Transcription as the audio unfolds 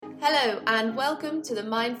Hello and welcome to the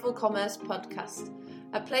Mindful Commerce podcast,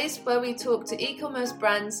 a place where we talk to e-commerce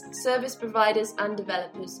brands, service providers and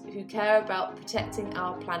developers who care about protecting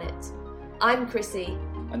our planet. I'm Chrissy.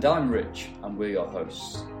 And I'm Rich, and we're your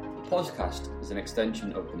hosts. The podcast is an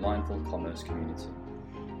extension of the Mindful Commerce community.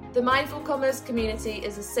 The Mindful Commerce community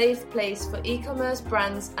is a safe place for e-commerce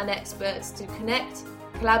brands and experts to connect,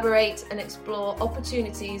 collaborate and explore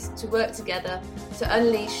opportunities to work together to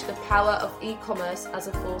unleash the power of e-commerce as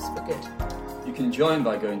a force for good. You can join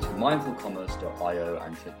by going to mindfulcommerce.io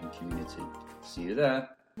and clicking community. See you there.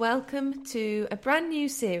 Welcome to a brand new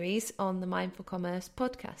series on the Mindful Commerce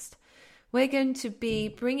podcast. We're going to be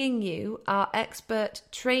bringing you our expert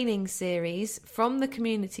training series from the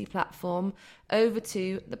community platform over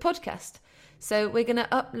to the podcast. So we're going to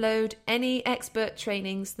upload any expert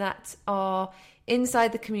trainings that are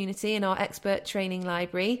inside the community in our expert training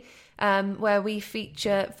library, where we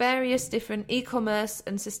feature various different e-commerce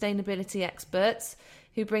and sustainability experts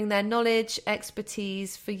who bring their knowledge,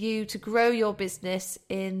 expertise for you to grow your business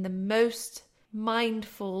in the most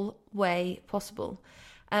mindful way possible.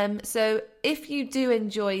 So if you do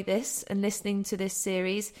enjoy this and listening to this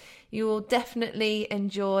series, you will definitely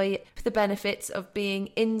enjoy the benefits of being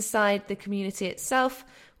inside the community itself,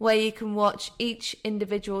 where you can watch each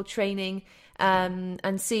individual training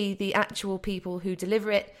and see the actual people who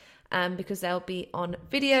deliver it, because they'll be on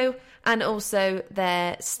video and also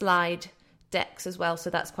their slide decks as well.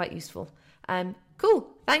 So that's quite useful. Cool.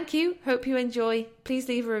 Thank you. Hope you enjoy. Please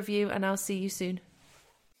leave a review and I'll see you soon.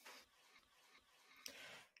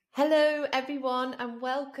 Hello everyone and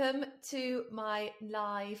welcome to my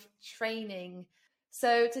live training.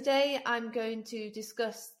 So today I'm going to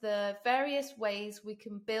discuss the various ways we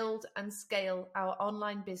can build and scale our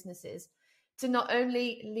online businesses to not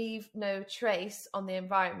only leave no trace on the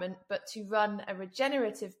environment, but to run a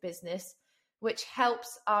regenerative business which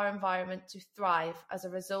helps our environment to thrive as a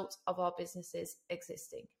result of our businesses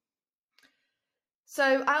existing.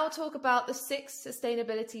 So I'll talk about the 6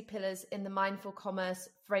 sustainability pillars in the Mindful Commerce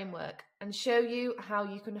framework and show you how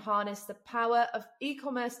you can harness the power of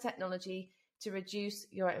e-commerce technology to reduce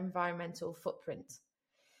your environmental footprint.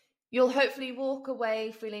 You'll hopefully walk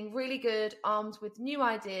away feeling really good, armed with new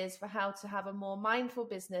ideas for how to have a more mindful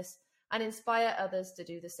business and inspire others to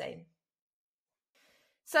do the same.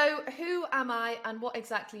 So who am I and what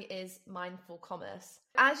exactly is Mindful Commerce?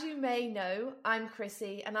 As you may know, I'm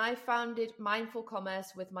Chrissy and I founded Mindful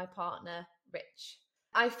Commerce with my partner, Rich.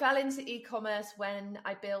 I fell into e-commerce when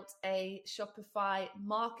I built a Shopify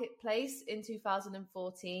marketplace in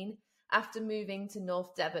 2014 after moving to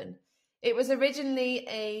North Devon. It was originally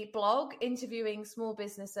a blog interviewing small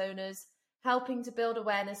business owners, helping to build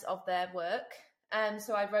awareness of their work.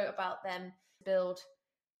 So I wrote about them to build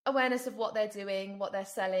awareness of what they're doing, what they're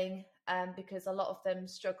selling, because a lot of them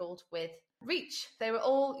struggled with reach. They were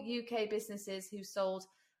all UK businesses who sold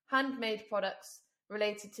handmade products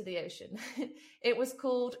related to the ocean. It was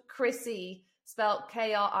called Chrissea, spelled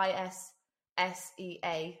Krissea.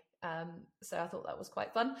 So I thought that was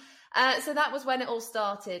quite fun. So that was when it all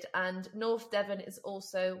started, and North Devon is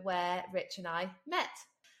also where Rich and I met.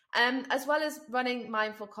 As well as running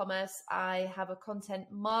Mindful Commerce, I have a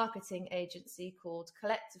content marketing agency called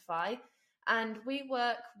Collectify, and we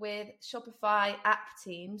work with Shopify app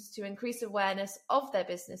teams to increase awareness of their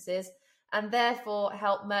businesses and therefore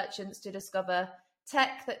help merchants to discover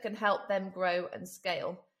tech that can help them grow and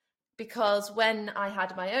scale. Because when I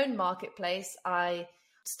had my own marketplace, I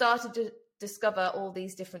started to discover all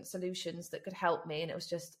these different solutions that could help me, and it was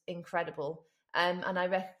just incredible. And I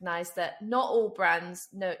recognized that not all brands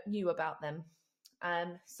knew about them.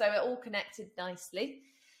 So it all connected nicely.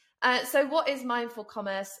 So what is Mindful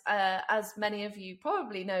Commerce? As many of you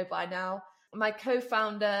probably know by now, my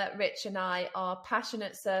co-founder Rich and I are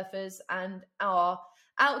passionate surfers and are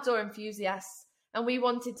outdoor enthusiasts, and we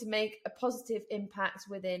wanted to make a positive impact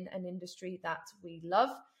within an industry that we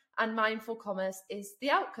love, and Mindful Commerce is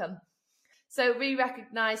the outcome. So we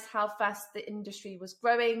recognized how fast the industry was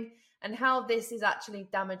growing and how this is actually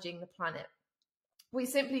damaging the planet. We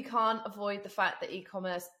simply can't avoid the fact that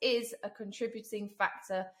e-commerce is a contributing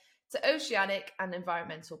factor to oceanic and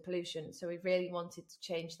environmental pollution. So we really wanted to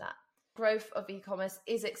change that. Growth of e-commerce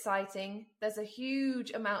is exciting. There's a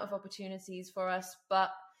huge amount of opportunities for us,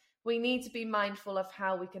 but we need to be mindful of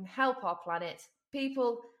how we can help our planet,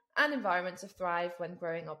 people, and environment to thrive when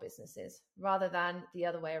growing our businesses, rather than the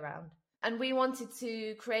other way around. And we wanted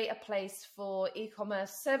to create a place for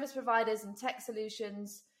e-commerce service providers and tech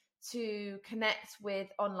solutions to connect with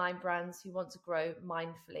online brands who want to grow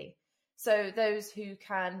mindfully. So those who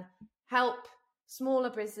can help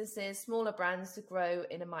smaller businesses, smaller brands to grow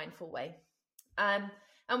in a mindful way. And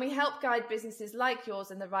And we help guide businesses like yours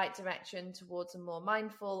in the right direction towards a more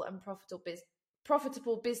mindful and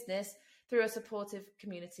profitable business through a supportive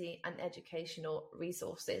community and educational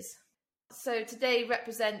resources. So today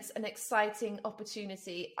represents an exciting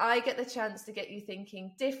opportunity. I get the chance to get you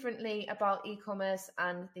thinking differently about e-commerce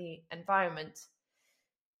and the environment.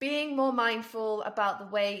 Being more mindful about the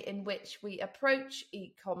way in which we approach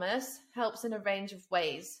e-commerce helps in a range of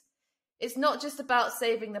ways. It's not just about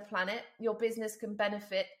saving the planet. Your business can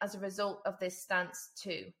benefit as a result of this stance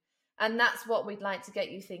too. And that's what we'd like to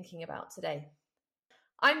get you thinking about today.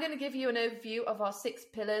 I'm going to give you an overview of our 6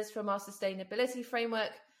 pillars from our sustainability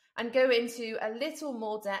framework and go into a little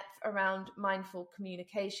more depth around mindful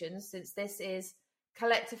communications, since this is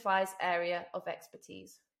Collectify's area of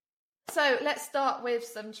expertise. So let's start with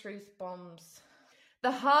some truth bombs.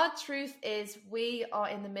 The hard truth is we are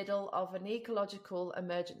in the middle of an ecological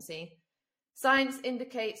emergency. Science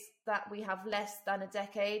indicates that we have less than a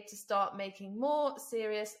decade to start making more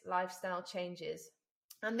serious lifestyle changes.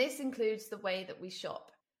 And this includes the way that we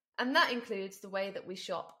shop. And that includes the way that we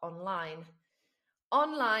shop online.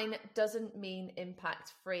 Online doesn't mean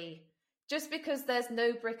impact-free. Just because there's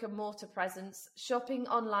no brick and mortar presence, shopping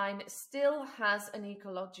online still has an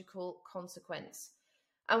ecological consequence.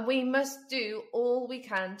 And we must do all we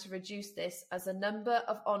can to reduce this as the number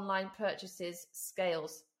of online purchases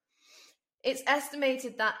scales. It's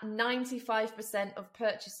estimated that 95% of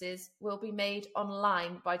purchases will be made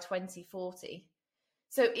online by 2040.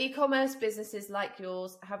 So e-commerce businesses like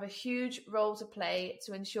yours have a huge role to play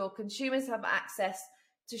to ensure consumers have access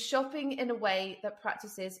to shopping in a way that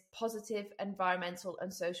practices positive environmental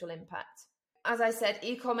and social impact. As I said,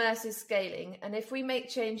 e-commerce is scaling, and if we make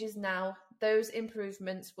changes now, those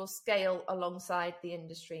improvements will scale alongside the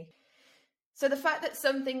industry. So the fact that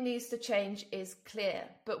something needs to change is clear,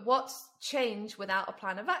 but what's change without a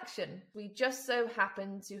plan of action? We just so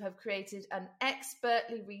happen to have created an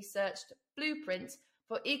expertly researched blueprint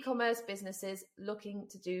for e-commerce businesses looking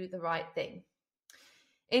to do the right thing.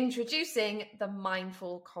 Introducing the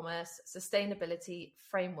Mindful Commerce Sustainability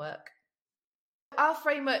Framework. Our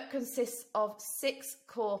framework consists of 6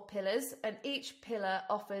 core pillars, and each pillar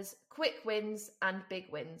offers quick wins and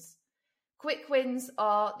big wins. Quick wins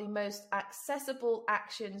are the most accessible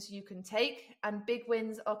actions you can take, and big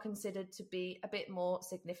wins are considered to be a bit more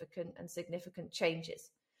significant changes.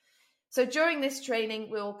 So during this training,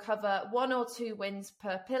 we'll cover 1 or 2 wins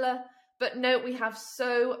per pillar, but note we have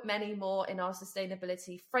so many more in our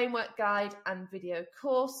sustainability framework guide and video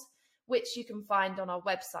course, which you can find on our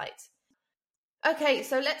website. Okay,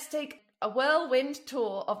 so let's take a whirlwind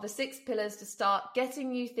tour of the 6 pillars to start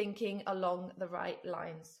getting you thinking along the right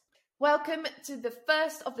lines. Welcome to the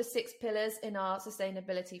first of the 6 pillars in our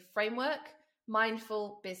sustainability framework,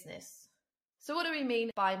 mindful business. So what do we mean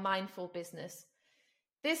by mindful business?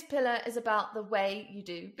 This pillar is about the way you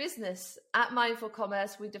do business. At Mindful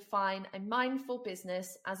Commerce, we define a mindful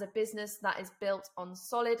business as a business that is built on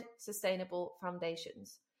solid, sustainable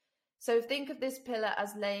foundations. So think of this pillar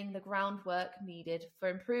as laying the groundwork needed for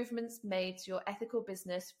improvements made to your ethical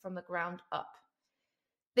business from the ground up.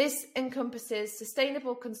 This encompasses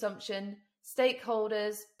sustainable consumption,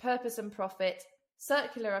 stakeholders, purpose and profit,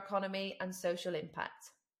 circular economy, and social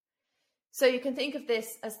impact. So you can think of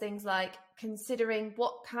this as things like considering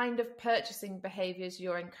what kind of purchasing behaviors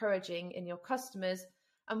you're encouraging in your customers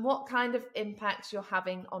and what kind of impact you're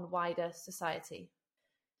having on wider society.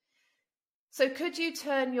 So could you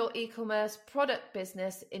turn your e-commerce product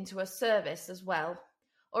business into a service as well?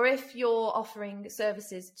 Or if you're offering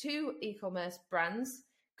services to e-commerce brands,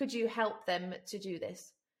 could you help them to do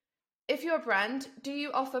this? If you're a brand, do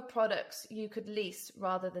you offer products you could lease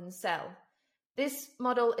rather than sell? This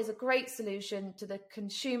model is a great solution to the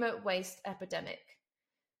consumer waste epidemic.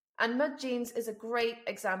 And Mud Jeans is a great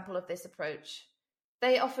example of this approach.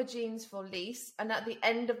 They offer jeans for lease, and at the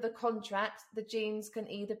end of the contract, the jeans can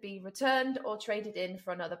either be returned or traded in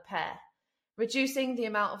for another pair, reducing the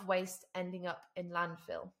amount of waste ending up in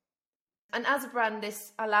landfill. And as a brand,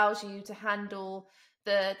 this allows you to handle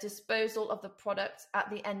the disposal of the product at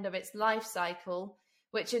the end of its life cycle,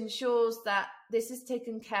 which ensures that this is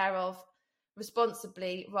taken care of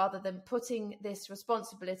responsibly rather than putting this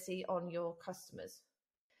responsibility on your customers.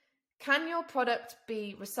 Can your product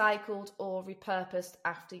be recycled or repurposed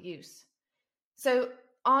after use? So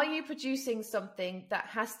are you producing something that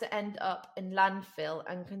has to end up in landfill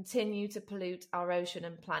and continue to pollute our ocean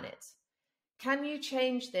and planet? Can you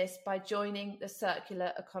change this by joining the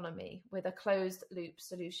circular economy with a closed loop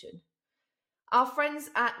solution? Our friends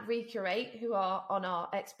at Recurate, who are on our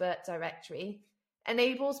expert directory,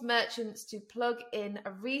 enables merchants to plug in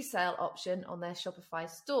a resale option on their Shopify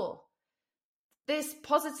store. This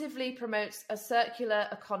positively promotes a circular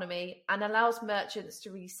economy and allows merchants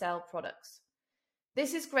to resell products.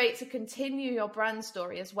 This is great to continue your brand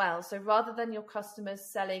story as well. So rather than your customers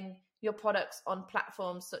selling your products on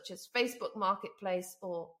platforms such as Facebook Marketplace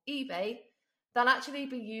or eBay, they'll actually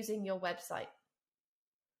be using your website.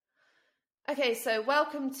 Okay, so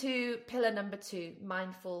welcome to pillar number 2,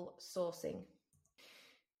 mindful sourcing.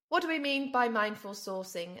 What do we mean by mindful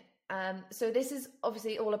sourcing? So this is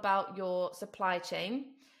obviously all about your supply chain.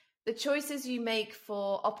 The choices you make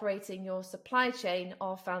for operating your supply chain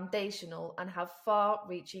are foundational and have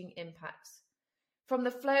far-reaching impacts. From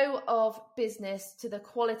the flow of business to the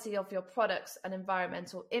quality of your products and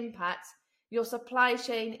environmental impact, your supply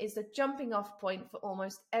chain is the jumping off point for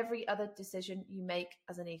almost every other decision you make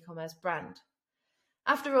as an e-commerce brand.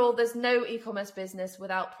 After all, there's no e-commerce business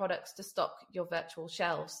without products to stock your virtual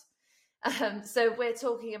shelves. So we're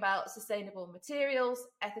talking about sustainable materials,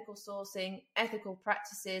 ethical sourcing, ethical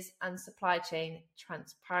practices, and supply chain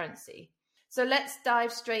transparency. So let's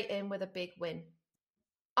dive straight in with a big win.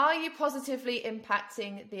 Are you positively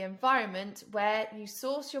impacting the environment where you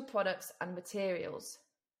source your products and materials?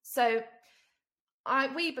 So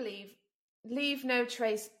we believe leave no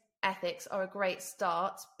trace ethics are a great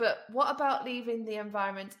start, but what about leaving the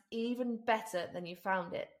environment even better than you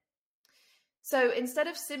found it? So instead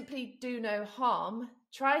of simply do no harm,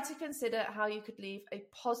 try to consider how you could leave a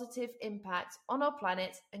positive impact on our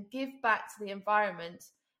planet and give back to the environment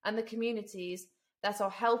and the communities that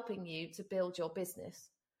are helping you to build your business.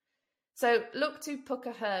 So look to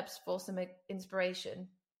Puka Herbs for some inspiration.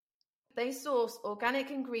 They source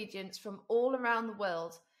organic ingredients from all around the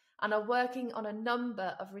world and are working on a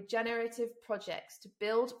number of regenerative projects to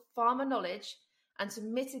build farmer knowledge and to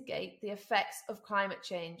mitigate the effects of climate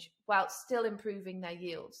change while still improving their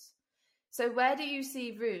yields. So where do you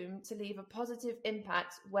see room to leave a positive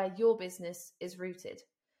impact where your business is rooted?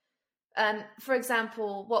 For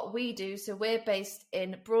example, what we do, so we're based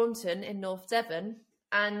in Braunton in North Devon,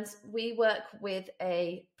 and we work with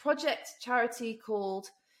a project charity called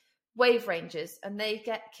Wave Rangers, and they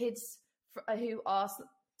get kids who are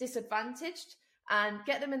disadvantaged and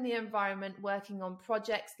get them in the environment working on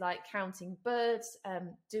projects like counting birds,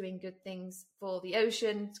 doing good things for the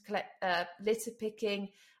ocean, litter picking,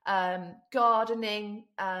 gardening,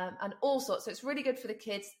 and all sorts. So it's really good for the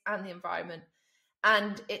kids and the environment,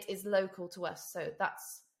 and it is local to us. So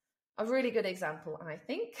that's a really good example, I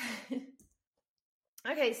think.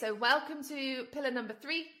 Okay, so welcome to pillar number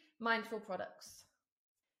 3, mindful products.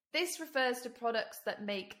 This refers to products that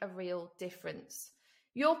make a real difference.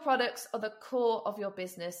 Your products are the core of your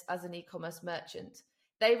business as an e-commerce merchant.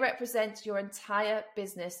 They represent your entire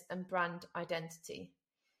business and brand identity.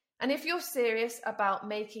 And if you're serious about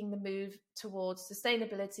making the move towards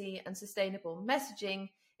sustainability and sustainable messaging,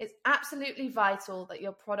 it's absolutely vital that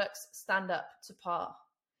your products stand up to par.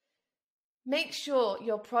 Make sure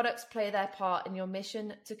your products play their part in your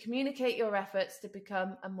mission to communicate your efforts to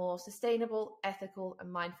become a more sustainable, ethical,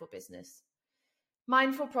 and mindful business.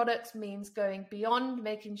 Mindful products means going beyond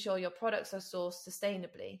making sure your products are sourced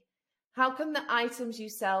sustainably. How can the items you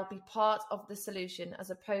sell be part of the solution as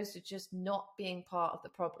opposed to just not being part of the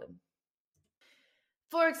problem?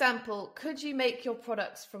 For example, could you make your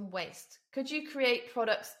products from waste? Could you create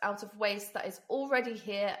products out of waste that is already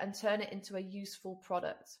here and turn it into a useful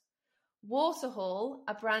product? Waterhaul,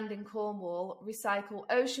 a brand in Cornwall, recycle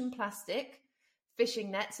ocean plastic,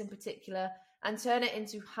 fishing nets in particular, and turn it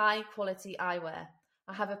into high quality eyewear.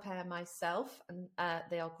 I have a pair myself and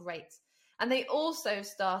they are great. And they also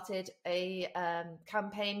started a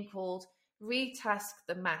campaign called Retask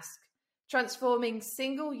the Mask, transforming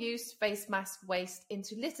single-use face mask waste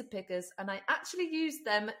into litter pickers. And I actually used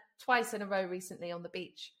them twice in a row recently on the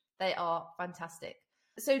beach. They are fantastic.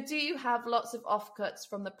 So do you have lots of offcuts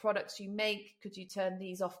from the products you make? Could you turn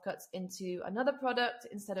these offcuts into another product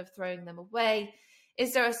instead of throwing them away?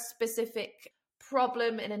 Is there a specific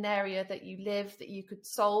problem in an area that you live that you could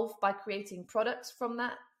solve by creating products from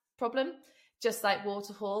that problem? Just like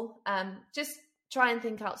Waterhaul, just try and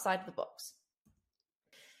think outside of the box.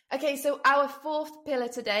 Okay, so our 4th pillar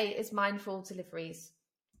today is mindful deliveries.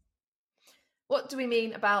 What do we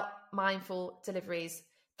mean about mindful deliveries?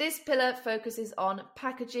 This pillar focuses on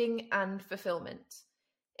packaging and fulfillment.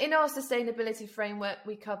 In our sustainability framework,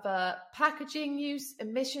 we cover packaging use,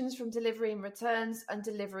 emissions from delivery and returns, and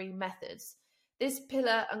delivery methods. This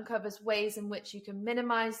pillar uncovers ways in which you can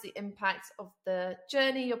minimize the impact of the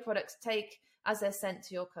journey your products take as they're sent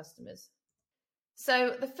to your customers.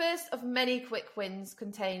 So the first of many quick wins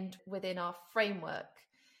contained within our framework.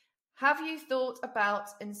 Have you thought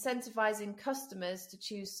about incentivizing customers to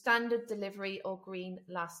choose standard delivery or green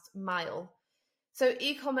last mile? So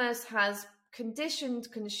e-commerce has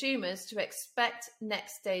conditioned consumers to expect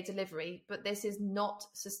next day delivery, but this is not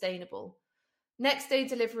sustainable. Next day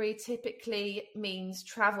delivery typically means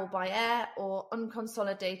travel by air or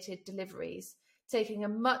unconsolidated deliveries, taking a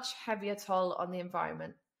much heavier toll on the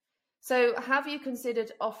environment. So have you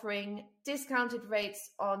considered offering discounted rates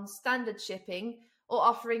on standard shipping or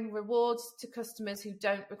offering rewards to customers who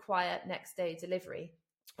don't require next day delivery?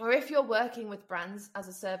 Or if you're working with brands as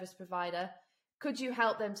a service provider, could you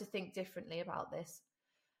help them to think differently about this?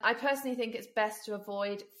 I personally think it's best to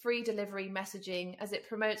avoid free delivery messaging as it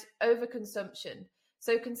promotes overconsumption.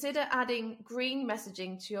 So consider adding green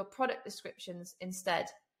messaging to your product descriptions instead.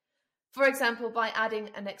 For example, by adding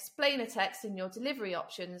an explainer text in your delivery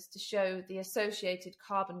options to show the associated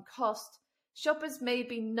carbon cost, shoppers may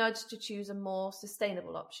be nudged to choose a more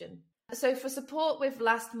sustainable option. So for support with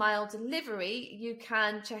last mile delivery, you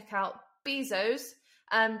can check out Bezos.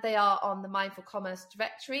 They are on the Mindful Commerce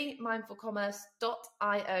directory,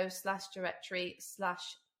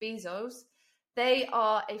 mindfulcommerce.io/directory/Bezos. They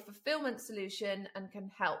are a fulfillment solution and can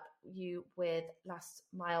help you with last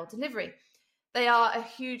mile delivery. They are a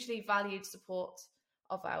hugely valued support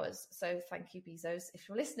of ours. So thank you, Bezos, if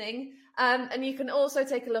you're listening. And you can also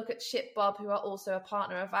take a look at ShipBob, who are also a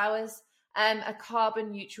partner of ours, a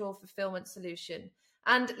carbon neutral fulfillment solution.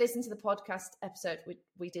 And listen to the podcast episode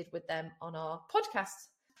we did with them on our podcast.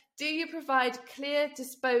 Do you provide clear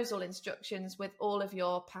disposal instructions with all of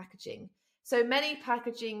your packaging? So many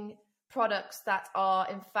packaging products that are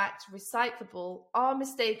in fact recyclable are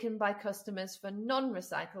mistaken by customers for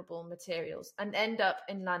non-recyclable materials and end up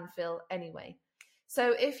in landfill anyway.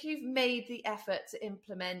 So if you've made the effort to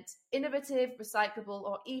implement innovative, recyclable,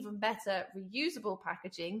 or even better, reusable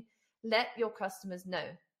packaging, let your customers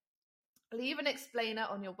know. Leave an explainer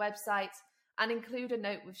on your website and include a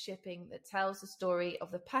note with shipping that tells the story of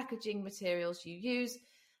the packaging materials you use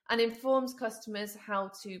and informs customers how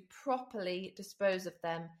to properly dispose of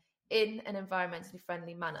them in an environmentally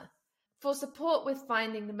friendly manner. For support with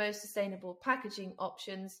finding the most sustainable packaging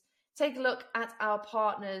options, take a look at our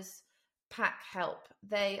partners, Pack Help.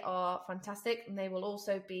 They are fantastic and they will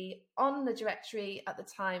also be on the directory at the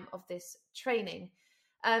time of this training.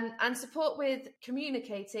 And support with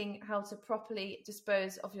communicating how to properly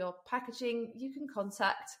dispose of your packaging, you can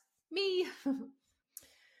contact me.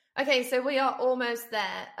 Okay, so we are almost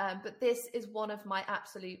there, but this is one of my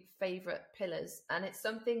absolute favourite pillars, and it's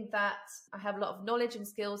something that I have a lot of knowledge and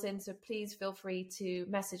skills in, so please feel free to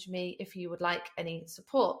message me if you would like any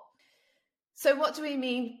support. So what do we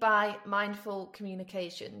mean by mindful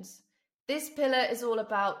communications? This pillar is all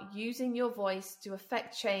about using your voice to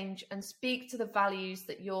affect change and speak to the values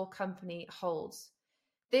that your company holds.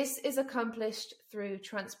 This is accomplished through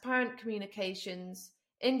transparent communications,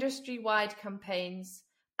 industry-wide campaigns,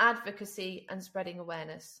 advocacy, and spreading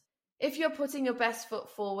awareness. If you're putting your best foot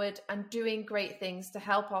forward and doing great things to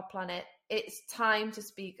help our planet, it's time to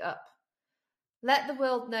speak up. Let the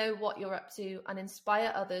world know what you're up to and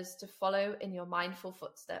inspire others to follow in your mindful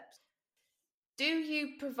footsteps. Do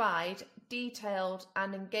you provide detailed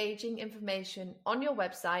and engaging information on your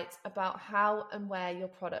website about how and where your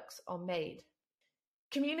products are made?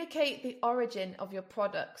 Communicate the origin of your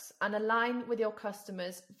products and align with your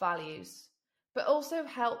customers' values, but also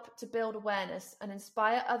help to build awareness and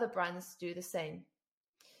inspire other brands to do the same.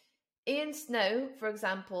 Ian Snow, for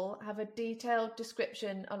example, have a detailed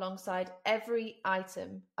description alongside every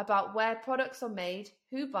item about where products are made,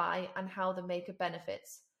 who buy, and how the maker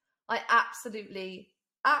benefits. I absolutely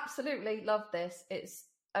love this. It's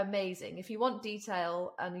amazing. If you want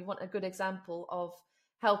detail and you want a good example of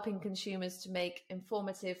helping consumers to make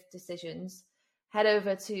informative decisions, head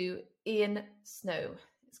over to Ian Snow.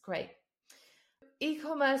 It's great.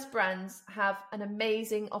 E-commerce brands have an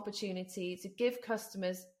amazing opportunity to give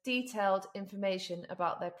customers detailed information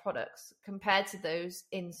about their products compared to those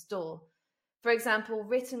in store. For example,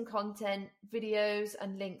 written content, videos,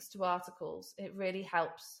 and links to articles. It really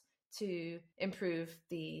helps to improve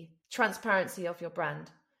the transparency of your brand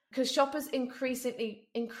because shoppers increasingly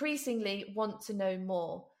want to know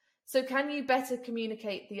more. So can you better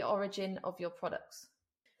communicate the origin of your products?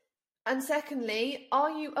 And secondly,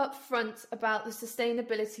 are you upfront about the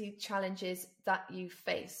sustainability challenges that you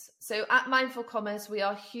face? So at Mindful Commerce, we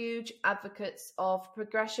are huge advocates of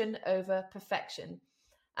progression over perfection.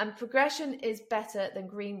 And progression is better than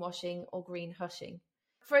greenwashing or green hushing.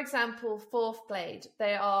 For example, Fourth Glade,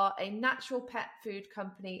 they are a natural pet food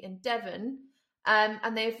company in Devon,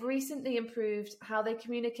 and they've recently improved how they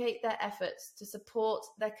communicate their efforts to support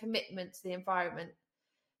their commitment to the environment.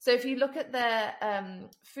 So if you look at their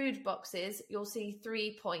food boxes, you'll see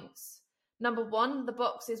 3 points. Number one, the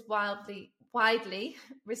box is widely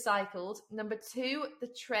recycled. Number two, the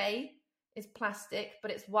tray is plastic,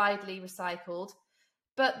 but it's widely recycled.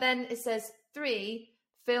 But then it says 3,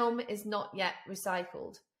 film is not yet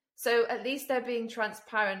recycled. So at least they're being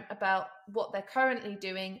transparent about what they're currently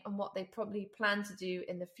doing and what they probably plan to do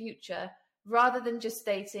in the future, rather than just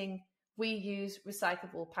stating we use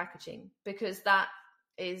recyclable packaging, because that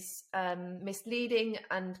is misleading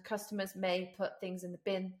and customers may put things in the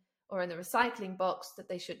bin or in the recycling box that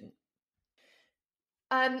they shouldn't.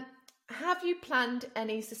 Have you planned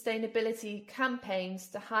any sustainability campaigns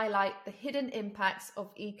to highlight the hidden impacts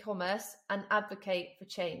of e-commerce and advocate for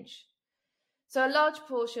change? So a large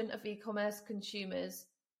portion of e-commerce consumers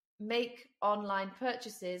make online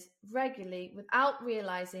purchases regularly without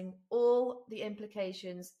realizing all the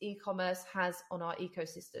implications e-commerce has on our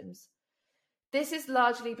ecosystems. This is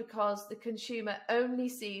largely because the consumer only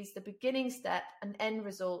sees the beginning step and end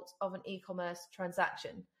result of an e-commerce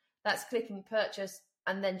transaction. That's clicking purchase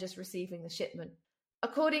and then just receiving the shipment.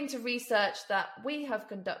 According to research that we have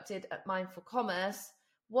conducted at Mindful Commerce,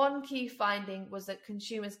 one key finding was that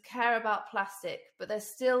consumers care about plastic, but they're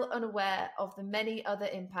still unaware of the many other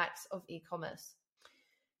impacts of e-commerce.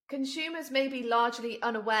 Consumers may be largely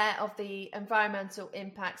unaware of the environmental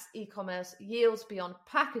impacts e-commerce yields beyond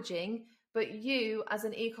packaging, but you as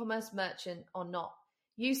an e-commerce merchant are not.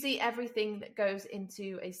 You see everything that goes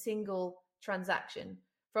into a single transaction,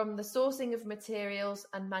 from the sourcing of materials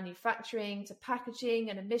and manufacturing to packaging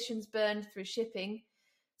and emissions burned through shipping.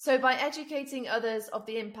 So by educating others of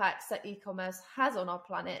the impacts that e-commerce has on our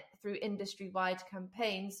planet through industry-wide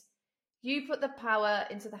campaigns, you put the power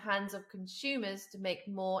into the hands of consumers to make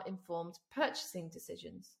more informed purchasing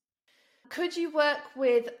decisions. Could you work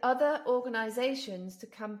with other organizations to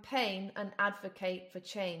campaign and advocate for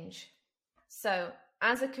change? So,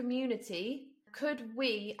 as a community, could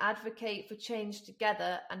we advocate for change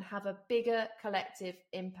together and have a bigger collective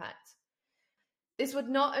impact? This would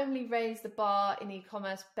not only raise the bar in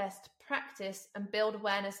e-commerce best practice and build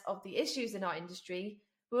awareness of the issues in our industry,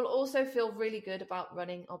 we will also feel really good about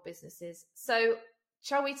running our businesses. So,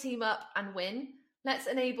 shall we team up and win? Let's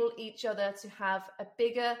enable each other to have a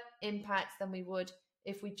bigger impact than we would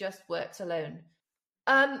if we just worked alone.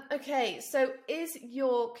 Okay, so is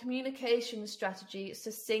your communication strategy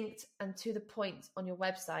succinct and to the point on your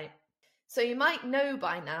website? So you might know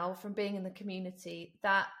by now from being in the community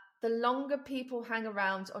that the longer people hang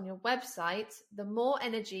around on your website, the more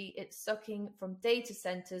energy it's sucking from data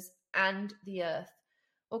centers and the earth.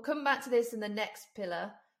 We'll come back to this in the next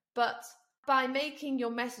pillar, but by making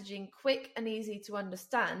your messaging quick and easy to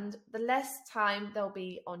understand, the less time there'll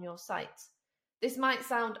be on your site. This might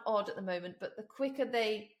sound odd at the moment, but the quicker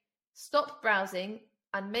they stop browsing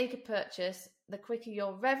and make a purchase, the quicker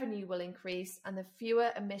your revenue will increase and the fewer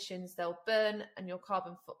emissions they'll burn and your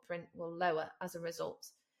carbon footprint will lower as a result.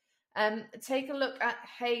 Take a look at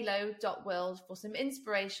halo.world for some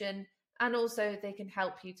inspiration, and also they can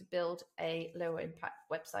help you to build a lower impact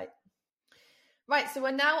website. Right, so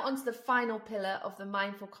we're now onto the final pillar of the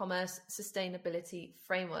Mindful Commerce Sustainability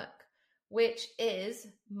Framework, which is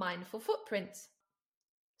mindful footprint.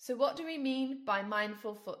 So what do we mean by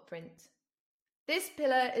mindful footprint? This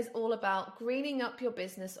pillar is all about greening up your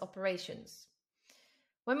business operations.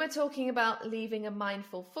 When we're talking about leaving a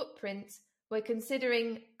mindful footprint, we're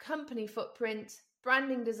considering company footprint,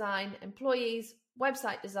 branding design, employees,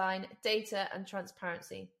 website design, data, and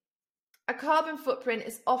transparency. A carbon footprint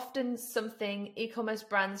is often something e-commerce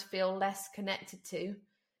brands feel less connected to,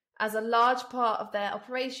 as a large part of their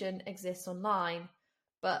operation exists online.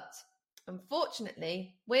 But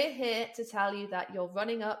unfortunately, we're here to tell you that you're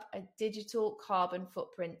running up a digital carbon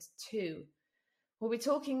footprint too. We'll be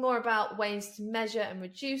talking more about ways to measure and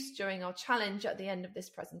reduce during our challenge at the end of this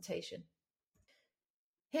presentation.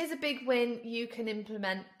 Here's a big win you can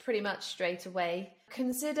implement pretty much straight away.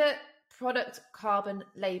 Consider product carbon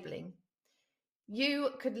labeling.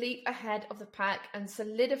 You could leap ahead of the pack and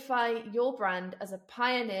solidify your brand as a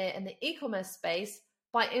pioneer in the e-commerce space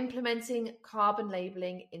by implementing carbon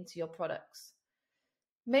labeling into your products.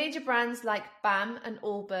 Major brands like BAM and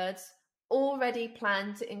Allbirds already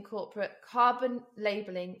plan to incorporate carbon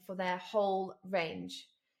labeling for their whole range.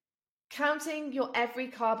 Counting your every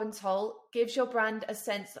carbon toll gives your brand a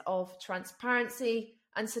sense of transparency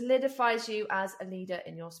and solidifies you as a leader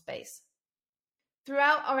in your space.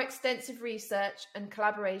 Throughout our extensive research and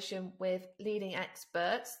collaboration with leading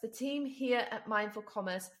experts, the team here at Mindful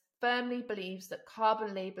Commerce firmly believes that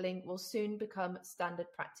carbon labeling will soon become standard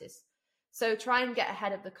practice. So try and get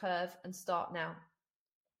ahead of the curve and start now.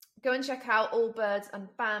 Go and check out Allbirds and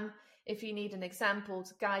BAM if you need an example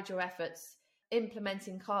to guide your efforts.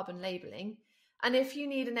 implementing carbon labelling. And if you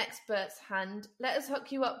need an expert's hand, let us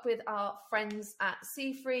hook you up with our friends at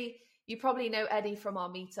Seafree. You probably know Eddie from our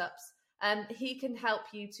meetups. He can help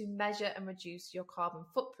you to measure and reduce your carbon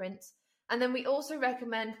footprint. And then we also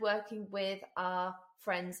recommend working with our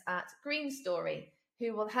friends at Green Story,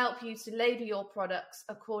 who will help you to label your products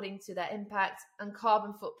according to their impact and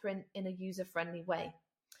carbon footprint in a user-friendly way.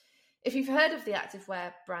 If you've heard of the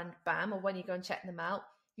activewear brand BAM, or when you go and check them out,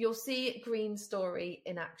 you'll see Green Story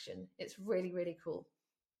in action. It's really, really cool.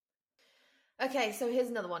 Okay, so here's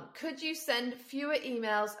another one. Could you send fewer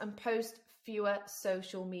emails and post fewer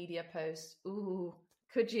social media posts? Ooh,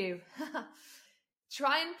 could you?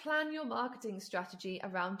 Try and plan your marketing strategy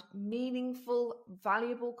around meaningful,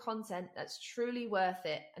 valuable content that's truly worth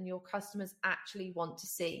it and your customers actually want to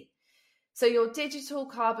see. So your digital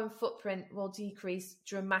carbon footprint will decrease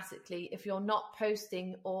dramatically if you're not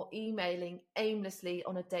posting or emailing aimlessly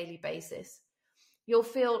on a daily basis. You'll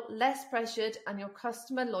feel less pressured and your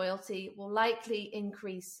customer loyalty will likely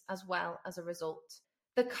increase as well as a result.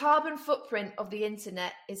 The carbon footprint of the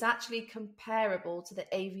internet is actually comparable to the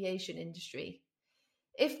aviation industry.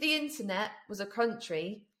 If the internet was a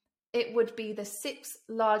country, it would be the 6th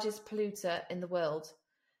largest polluter in the world.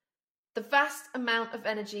 The vast amount of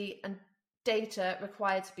energy and data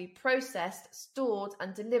required to be processed, stored,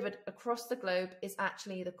 and delivered across the globe is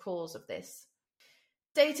actually the cause of this.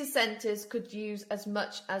 Data centers could use as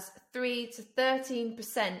much as 3 to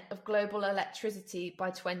 13% of global electricity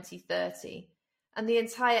by 2030, and the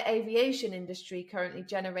entire aviation industry currently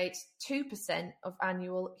generates 2% of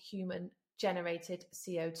annual human-generated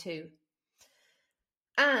CO2.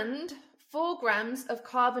 And 4 grams of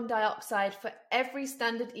carbon dioxide for every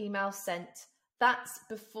standard email sent. That's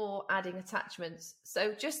before adding attachments.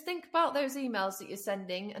 So just think about those emails that you're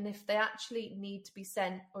sending and if they actually need to be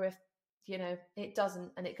sent, or if, it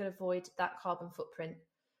doesn't, and it could avoid that carbon footprint.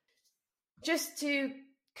 Just to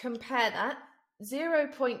compare that,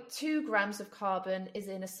 0.2 grams of carbon is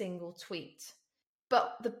in a single tweet.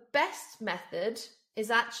 But the best method is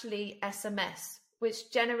actually SMS,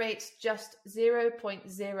 which generates just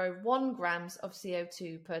 0.01 grams of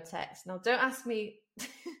CO2 per text. Now, don't ask me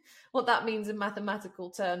what that means in mathematical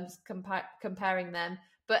terms, comparing them,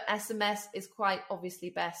 but SMS is quite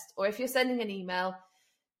obviously best. Or if you're sending an email,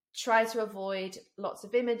 try to avoid lots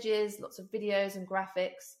of images, lots of videos and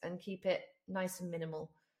graphics, and keep it nice and minimal.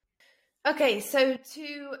 Okay, so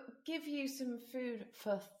to give you some food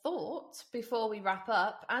for thought before we wrap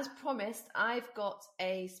up, as promised, I've got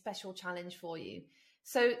a special challenge for you.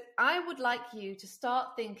 So I would like you to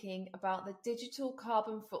start thinking about the digital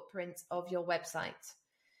carbon footprint of your website.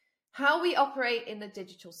 How we operate in the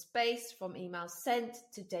digital space, from emails sent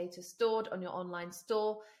to data stored on your online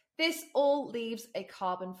store, this all leaves a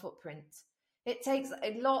carbon footprint. It takes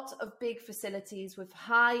a lot of big facilities with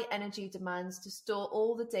high energy demands to store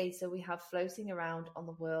all the data we have floating around on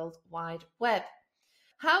the World Wide Web.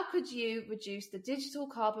 How could you reduce the digital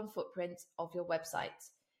carbon footprint of your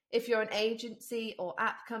website? If you're an agency or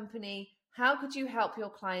app company, how could you help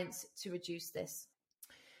your clients to reduce this?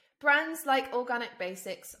 Brands like Organic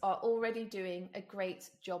Basics are already doing a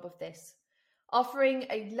great job of this, offering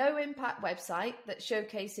a low-impact website that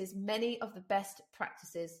showcases many of the best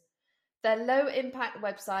practices. Their low-impact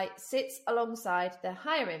website sits alongside their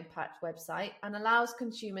higher-impact website and allows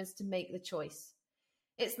consumers to make the choice.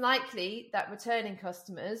 It's likely that returning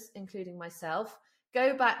customers, including myself,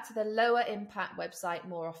 go back to the lower-impact website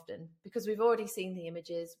more often because we've already seen the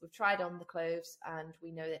images, we've tried on the clothes, and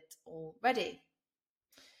we know it already.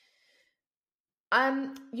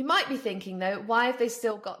 You might be thinking, though, why have they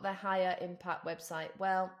still got their higher impact website?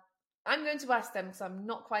 Well, I'm going to ask them because I'm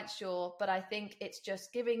not quite sure, but I think it's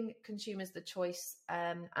just giving consumers the choice.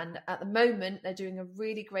 And at the moment, they're doing a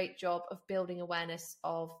really great job of building awareness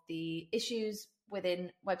of the issues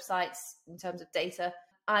within websites in terms of data.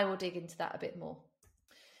 I will dig into that a bit more.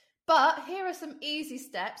 But here are some easy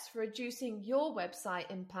steps for reducing your website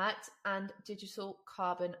impact and digital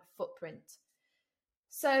carbon footprint.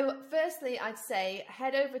 So firstly, I'd say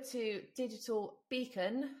head over to Digital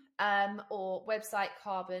Beacon or Website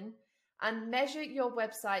Carbon and measure your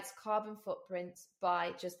website's carbon footprint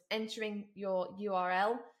by just entering your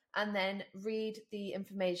URL and then read the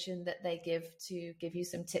information that they give to give you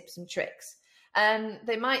some tips and tricks.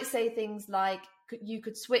 They might say things like you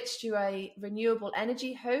could switch to a renewable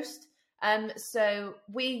energy host. So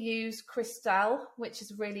we use Crystal, which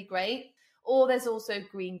is really great. Or there's also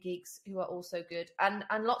Green Geeks, who are also good, and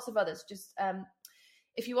lots of others. Just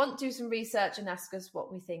if you want, do some research and ask us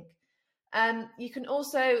what we think. You can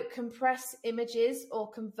also compress images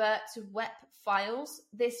or convert to WEP files.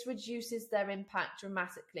 This reduces their impact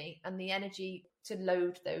dramatically and the energy to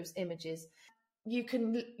load those images. You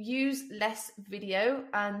can use less video,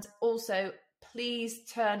 and also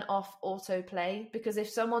please turn off autoplay, because if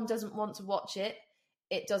someone doesn't want to watch it,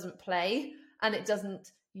 it doesn't play and it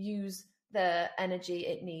doesn't use the energy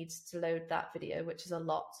it needs to load that video, which is a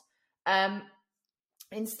lot.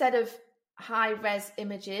 Instead of high-res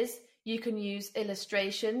images, you can use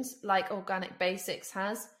illustrations like Organic Basics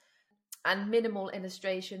has, and minimal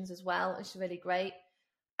illustrations as well, which is really great.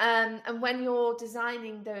 And when you're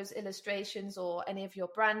designing those illustrations or any of your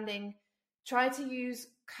branding, try to use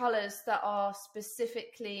colors that are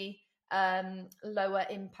specifically lower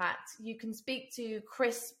impact. You can speak to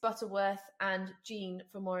Chris Butterworth and Jean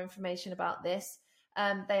for more information about this.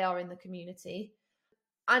 They are in the community.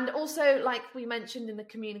 And also, like we mentioned in the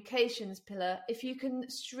communications pillar, if you can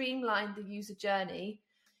streamline the user journey,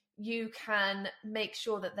 you can make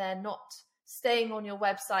sure that they're not staying on your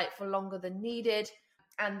website for longer than needed,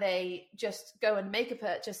 and they just go and make a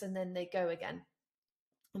purchase and then they go again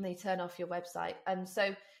and they turn off your website. And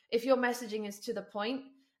so if your messaging is to the point,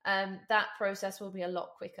 that process will be a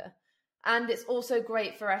lot quicker. And it's also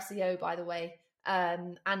great for SEO, by the way,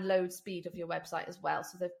 and load speed of your website as well.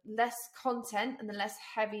 So the less content and the less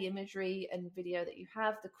heavy imagery and video that you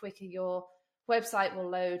have, the quicker your website will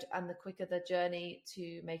load and the quicker the journey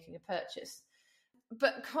to making a purchase.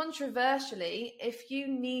 But controversially, if you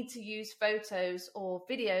need to use photos or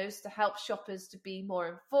videos to help shoppers to be more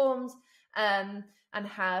informed and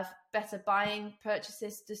have better buying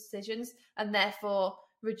purchases decisions and therefore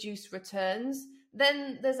reduce returns,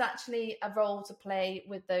 then there's actually a role to play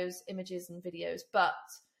with those images and videos. But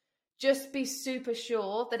just be super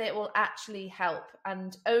sure that it will actually help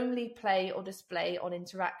and only play or display on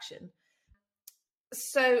interaction.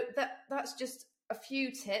 So that's just a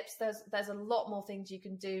few tips. There's a lot more things you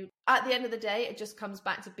can do. At the end of the day, it just comes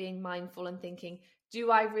back to being mindful and thinking,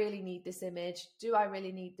 do I really need this image? Do I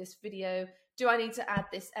really need this video? Do I need to add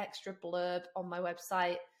this extra blurb on my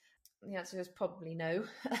website? The answer is probably no.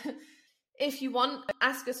 If you want,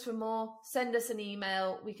 ask us for more, send us an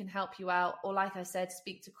email, we can help you out. Or like I said,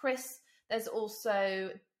 speak to Chris. There's also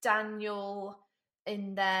Daniel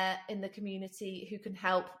in the community who can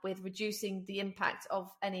help with reducing the impact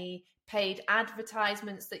of any paid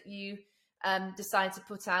advertisements that you decide to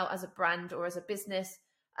put out as a brand or as a business.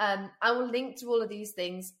 I will link to all of these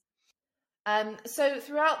things. So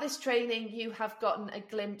throughout this training, you have gotten a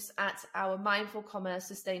glimpse at our Mindful Commerce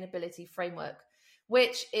Sustainability Framework,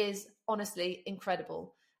 which is honestly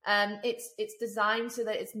incredible. It's designed so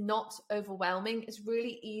that it's not overwhelming. It's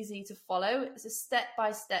really easy to follow. It's a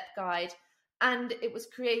step-by-step guide, and it was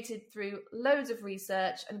created through loads of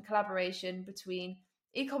research and collaboration between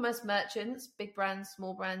e-commerce merchants, big brands,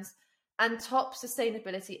 small brands, and top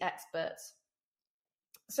sustainability experts.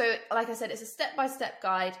 So, like I said, it's a step-by-step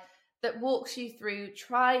guide that walks you through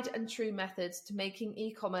tried and true methods to making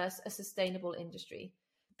e-commerce a sustainable industry.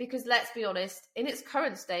 Because let's be honest, in its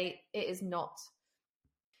current state, it is not.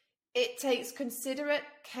 It takes considerate,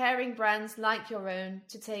 caring brands like your own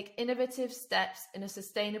to take innovative steps in a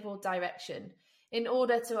sustainable direction in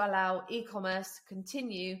order to allow e-commerce to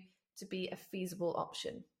continue to be a feasible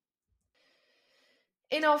option.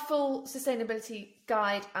 In our full sustainability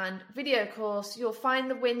guide and video course, you'll find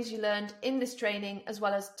the wins you learned in this training, as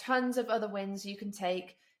well as tons of other wins you can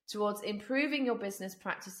take towards improving your business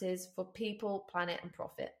practices for people, planet, and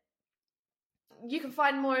profit. You can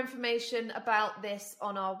find more information about this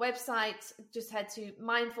on our website. Just head to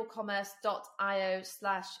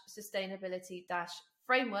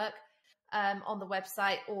mindfulcommerce.io/sustainability-framework on the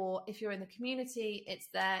website, or if you're in the community, it's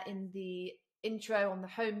there in the intro on the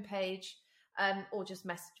homepage, or just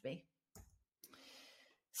message me.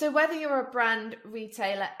 So whether you're a brand,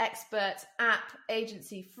 retailer, expert, app,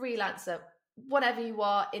 agency, freelancer, whatever you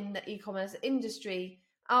are in the e-commerce industry,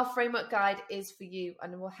 our framework guide is for you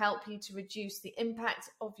and will help you to reduce the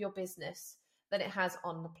impact of your business that it has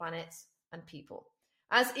on the planet and people.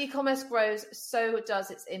 As e-commerce grows, so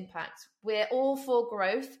does its impact. We're all for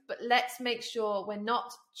growth, but let's make sure we're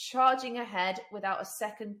not charging ahead without a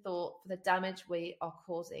second thought for the damage we are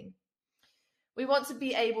causing. We want to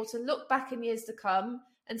be able to look back in years to come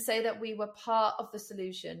and say that we were part of the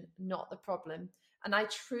solution, not the problem. And I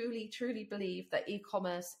truly, truly believe that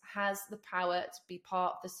e-commerce has the power to be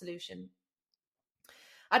part of the solution.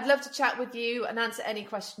 I'd love to chat with you and answer any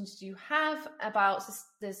questions you have about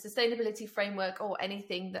the sustainability framework or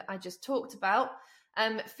anything that I just talked about.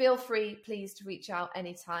 Feel free, please, to reach out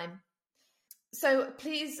anytime. So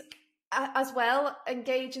please, as well,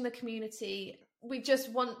 engage in the community. we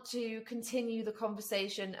just want to continue the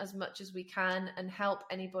conversation as much as we can and help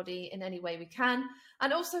anybody in any way we can,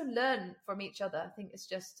 and also learn from each other. I think it's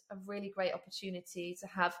just a really great opportunity to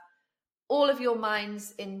have all of your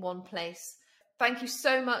minds in one place. Thank you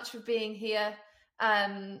so much for being here.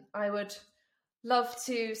 I would love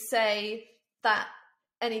to say that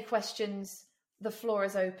any questions, the floor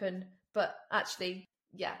is open, but actually,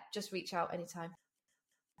 yeah, just reach out anytime.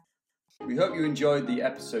 We hope you enjoyed the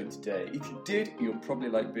episode today. If you did, you'll probably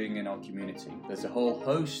like being in our community. There's a whole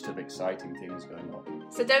host of exciting things going on.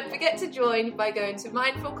 So don't forget to join by going to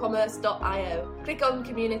mindfulcommerce.io. Click on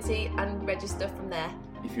community and register from there.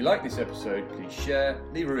 If you like this episode, please share,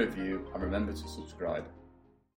 leave a review, and remember to subscribe.